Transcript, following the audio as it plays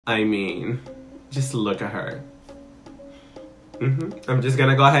I mean, just look at her. I'm just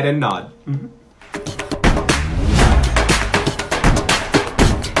gonna go ahead and nod.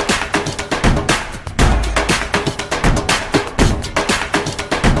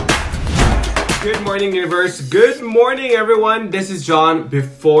 Good morning, universe. Good morning, everyone. This is John.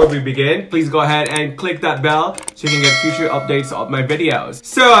 Before we begin, please go ahead and click that bell so you can get future updates of my videos.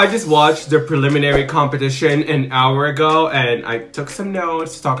 So I just watched the preliminary competition an hour ago and I took some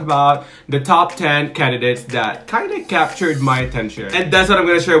notes to talk about the top 10 candidates that kind of captured my attention. And that's what I'm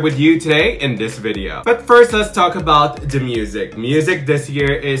going to share with you today in this video. But first, let's talk about the music. Music this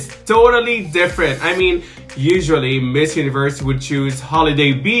year is totally different. I mean, usually Miss Universe would choose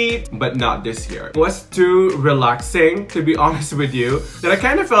holiday beat, but not this year. It was too relaxing, to be honest with you, that I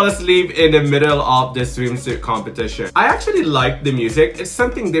kind of fell asleep in the middle of the swimsuit competition. I actually like the music. It's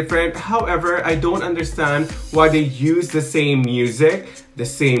something different. However, I don't understand why they use the same music, the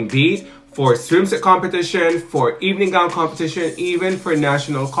same beat, for swimsuit competition, for evening gown competition, even for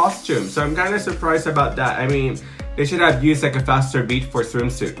national costume. So I'm kind of surprised about that. I mean, they should have used like a faster beat for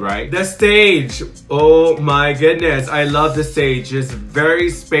swimsuit, right? The stage, oh my goodness, I love the stage. It's very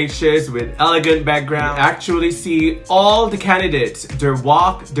spacious with elegant background. You actually see all the candidates, their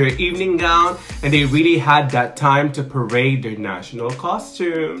walk, their evening gown, and they really had that time to parade their national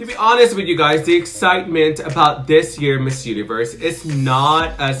costume. To be honest with you guys, the excitement about this year Miss Universe is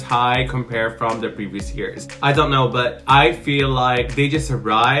not as high compared from the previous years. I don't know, but I feel like they just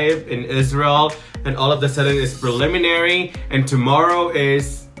arrived in Israel and all of a sudden it's preliminary and tomorrow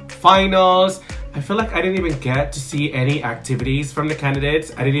is finals. I feel like I didn't even get to see any activities from the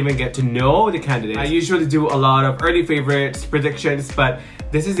candidates. I didn't even get to know the candidates. I usually do a lot of early favorites, predictions, but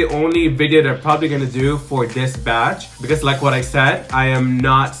this is the only video that I'm probably gonna do for this batch because like what I said, I am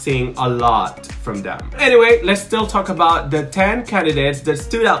not seeing a lot from them. Anyway, let's still talk about the 10 candidates that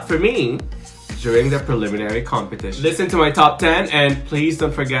stood out for me during the preliminary competition. Listen to my top 10 and please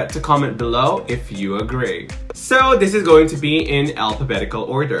don't forget to comment below if you agree. So this is going to be in alphabetical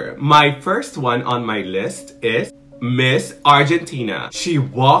order. My first one on my list is Miss Argentina. She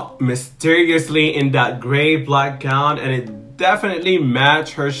walked mysteriously in that gray-black gown and it definitely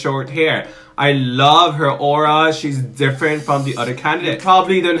matched her short hair. I love her aura. She's different from the other candidates. You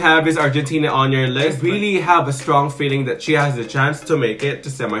probably don't have Miss Argentina on your list. I really have a strong feeling that she has a chance to make it to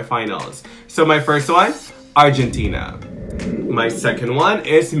semifinals. So my first one, Argentina. My second one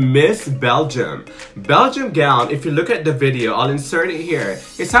is Miss Belgium. Belgium gown, if you look at the video, I'll insert it here.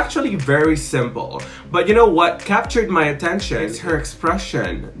 It's actually very simple. But you know what captured my attention is her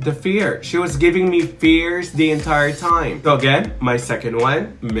expression, the fear. She was giving me fears the entire time. So again, my second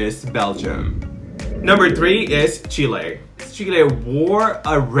one, Miss Belgium. Number 3 is Chile. Chile wore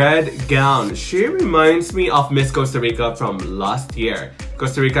a red gown. She reminds me of Miss Costa Rica from last year.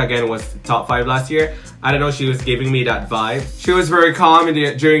 Costa Rica again was top 5 last year. I don't know, she was giving me that vibe. She was very calm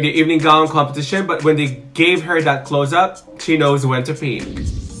during the evening gown competition, but when they gave her that close-up, she knows when to peak.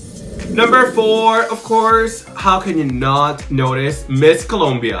 Number 4, of course, how can you not notice Miss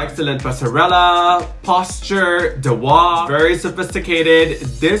Colombia? Excellent passerella, posture, the walk, very sophisticated.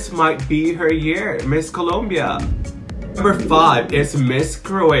 This might be her year, Miss Colombia. Number 5 is Miss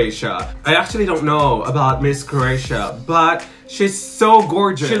Croatia. I actually don't know about Miss Croatia, but she's so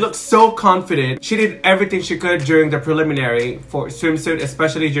gorgeous. She looks so confident. She did everything she could during the preliminary for swimsuit,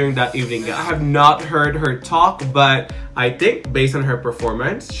 especially during that evening. I have not heard her talk, but I think based on her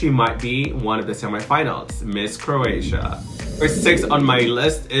performance, she might be one of the semifinals, Miss Croatia. Number 6 on my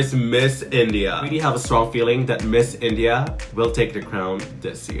list is Miss India. I really have a strong feeling that Miss India will take the crown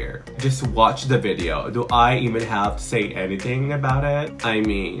this year. Just watch the video. Do I even have to say anything about it? I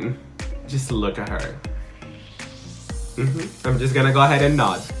mean, just look at her. I'm just gonna go ahead and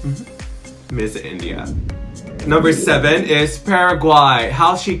nod. Miss India. Number 7 is Paraguay.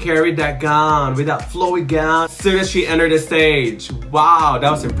 How she carried that gown with that flowy gown as soon as she entered the stage. Wow, that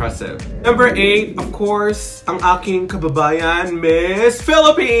was impressive. Number 8, of course, ang aking kababayan, Miss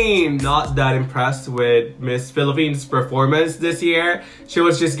Philippines. Not that impressed with Miss Philippines' performance this year. She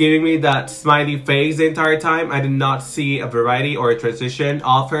was just giving me that smiley face the entire time. I did not see a variety or a transition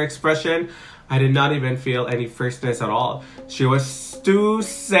of her expression. I did not even feel any fierceness at all. She was too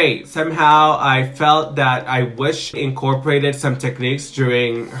safe. Somehow, I felt that I wish she incorporated some techniques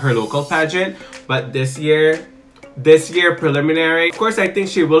during her local pageant, but this year preliminary, of course, I think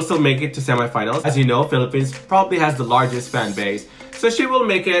she will still make it to semifinals. As you know, Philippines probably has the largest fan base, so she will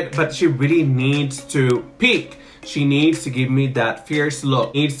make it, but she really needs to peak. She needs to give me that fierce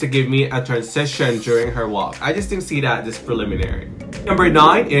look, needs to give me a transition during her walk. I just didn't see that this preliminary. Number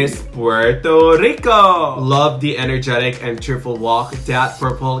 9 is Puerto Rico. Love the energetic and cheerful walk. That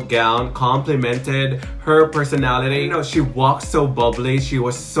purple gown complemented her personality. You know, she walked so bubbly. She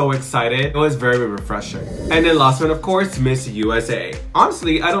was so excited. It was very refreshing. And then last one, of course, Miss USA.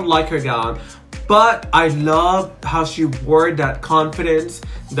 Honestly, I don't like her gown, but I love how she wore that confidence,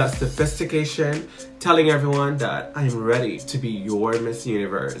 that sophistication, telling everyone that I'm ready to be your Miss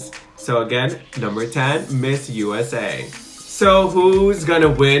Universe. So again, number 10, Miss USA. So who's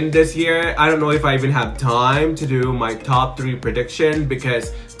gonna win this year? I don't know if I even have time to do my top 3 prediction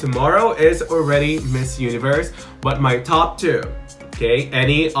because tomorrow is already Miss Universe, but my top 2, okay,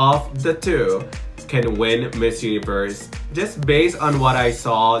 any of the 2 can win Miss Universe just based on what I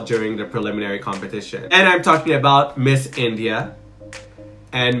saw during the preliminary competition. And I'm talking about Miss India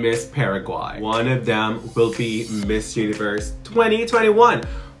and Miss Paraguay. One of them will be Miss Universe 2021.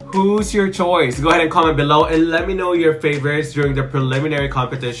 Who's your choice? Go ahead and comment below and let me know your favorites during the preliminary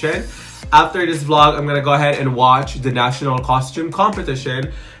competition. After this vlog, I'm gonna go ahead and watch the national costume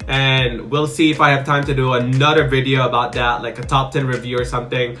competition and we'll see if I have time to do another video about that, like a top 10 review or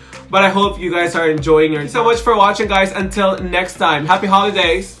something. But I hope you guys are enjoying it. Thank you so much for watching, guys. Until next time, happy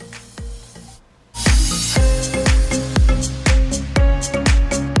holidays!